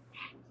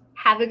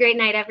 Have a great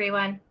night,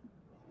 everyone.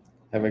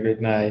 Have a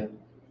great night.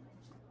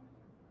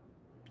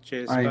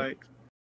 Cheers. Bye. Bye.